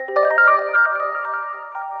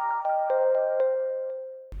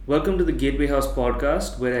Welcome to the Gateway House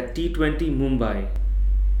podcast. We're at T20 Mumbai.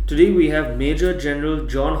 Today we have Major General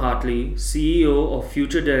John Hartley, CEO of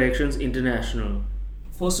Future Directions International.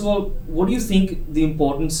 First of all, what do you think the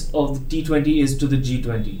importance of the T20 is to the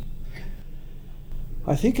G20?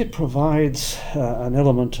 I think it provides an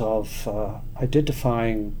element of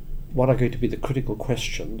identifying what are going to be the critical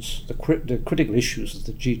questions, the critical issues that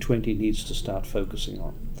the G20 needs to start focusing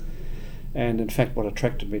on. And in fact, what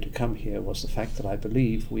attracted me to come here was the fact that I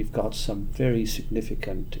believe we've got some very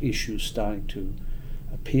significant issues starting to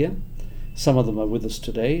appear. Some of them are with us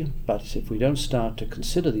today, but if we don't start to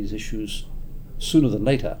consider these issues sooner than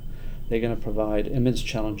later, they're going to provide immense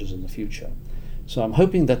challenges in the future. So I'm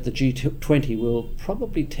hoping that the G20 will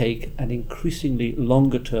probably take an increasingly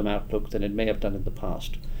longer term outlook than it may have done in the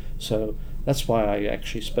past. So that's why I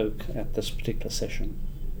actually spoke at this particular session.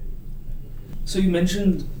 So you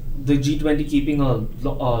mentioned the G20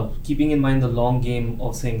 keeping in mind the long game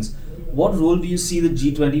of things. What role do you see the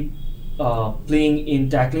G20 playing in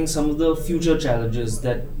tackling some of the future challenges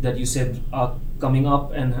that you said are coming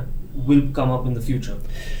up and will come up in the future?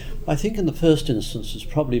 I think in the first instance it's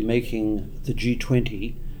probably making the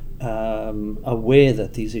G20 aware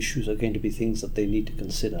that these issues are going to be things that they need to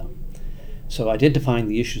consider. So identifying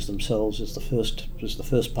the issues themselves is the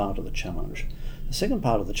first part of the challenge. The second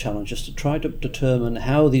part of the challenge is to try to determine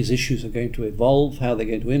how these issues are going to evolve, how they're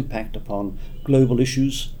going to impact upon global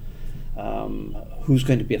issues, who's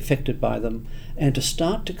going to be affected by them, and to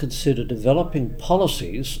start to consider developing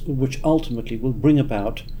policies which ultimately will bring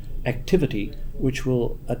about activity which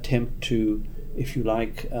will attempt to, if you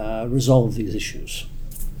like, resolve these issues.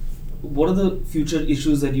 What are the future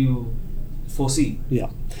issues that you foresee? Yeah,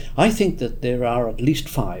 I think that there are at least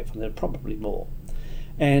 5, and there are probably more.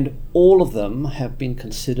 And all of them have been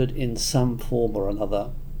considered in some form or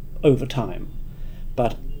another over time.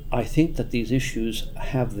 But I think that these issues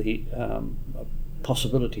have the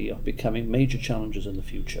possibility of becoming major challenges in the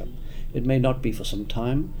future. It may not be for some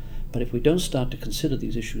time, but if we don't start to consider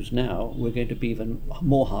these issues now, we're going to be even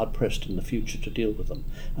more hard-pressed in the future to deal with them.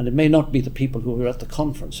 And it may not be the people who are at the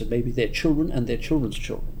conference, it may be their children and their children's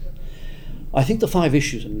children. I think the 5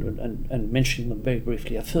 issues, and mentioning them very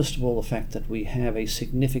briefly, are first of all the fact that we have a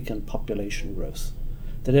significant population growth,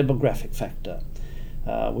 the demographic factor.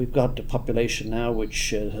 We've got a population now which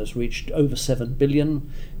has reached over 7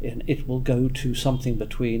 billion, and it will go to something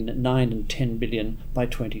between 9 and 10 billion by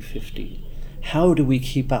 2050. How do we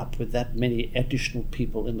keep up with that many additional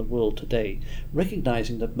people in the world today,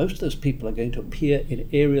 recognizing that most of those people are going to appear in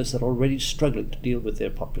areas that are already struggling to deal with their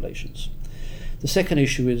populations? The second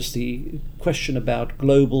issue is the question about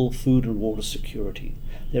global food and water security.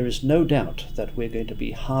 There is no doubt that we're going to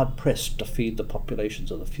be hard-pressed to feed the populations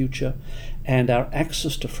of the future, and our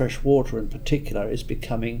access to fresh water in particular is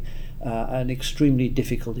becoming an extremely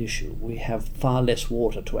difficult issue. We have far less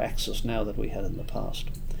water to access now than we had in the past.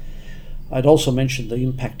 I'd also mention the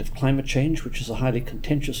impact of climate change, which is a highly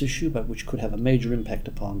contentious issue, but which could have a major impact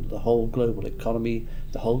upon the whole global economy,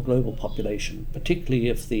 the whole global population, particularly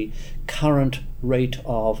if the current rate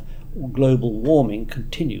of global warming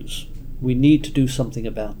continues. We need to do something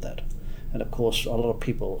about that. And of course, a lot of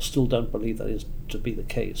people still don't believe that is to be the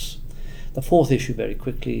case. The fourth issue, very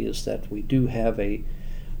quickly, is that we do have a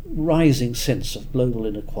rising sense of global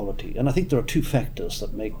inequality. And I think there are 2 factors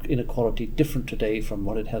that make inequality different today from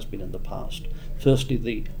what it has been in the past. Firstly,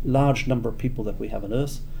 the large number of people that we have on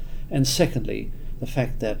Earth, and secondly, the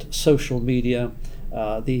fact that social media,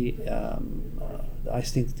 I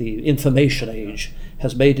think the information age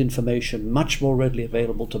has made information much more readily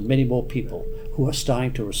available to many more people who are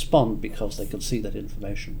starting to respond because they can see that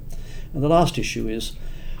information. And the last issue is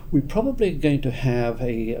we're probably going to have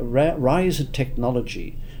a rise in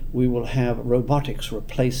technology. We will have robotics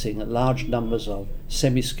replacing large numbers of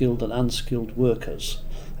semi-skilled and unskilled workers.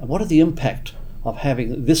 And what are the impact of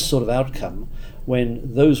having this sort of outcome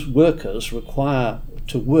when those workers require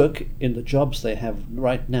to work in the jobs they have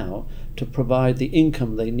right now to provide the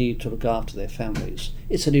income they need to look after their families?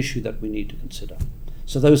 It's an issue that we need to consider.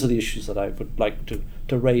 So those are the issues that I would like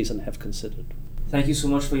to raise and have considered. Thank you so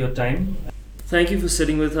much for your time. Thank you for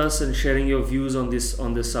sitting with us and sharing your views on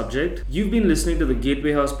this subject. You've been listening to the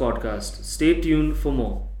Gateway House podcast. Stay tuned for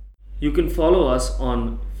more. You can follow us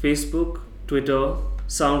on Facebook, Twitter,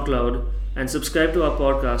 SoundCloud, and subscribe to our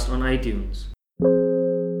podcast on iTunes.